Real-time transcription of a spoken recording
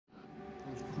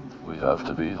have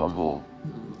to be humble.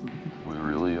 We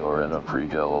really are in a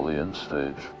pre-Galilean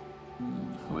stage.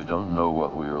 We don't know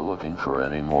what we are looking for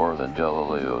any more than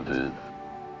Galileo did.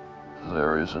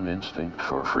 There is an instinct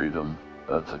for freedom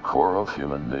at the core of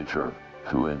human nature,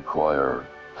 to inquire,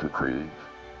 to create.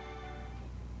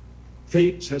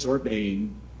 Fate has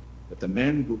ordained that the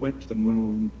men who went to the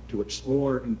moon to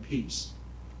explore in peace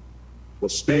will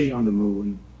stay on the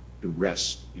moon to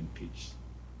rest in peace.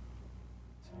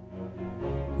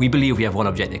 We believe we have one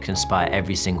object that can inspire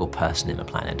every single person in the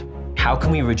planet. How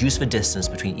can we reduce the distance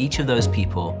between each of those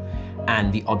people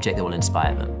and the object that will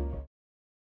inspire them?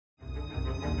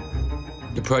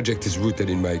 The project is rooted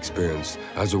in my experience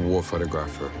as a war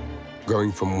photographer,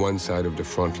 going from one side of the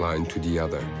front line to the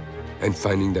other, and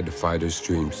finding that the fighters'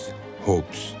 dreams,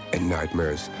 hopes, and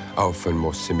nightmares are often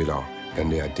more similar than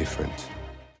they are different.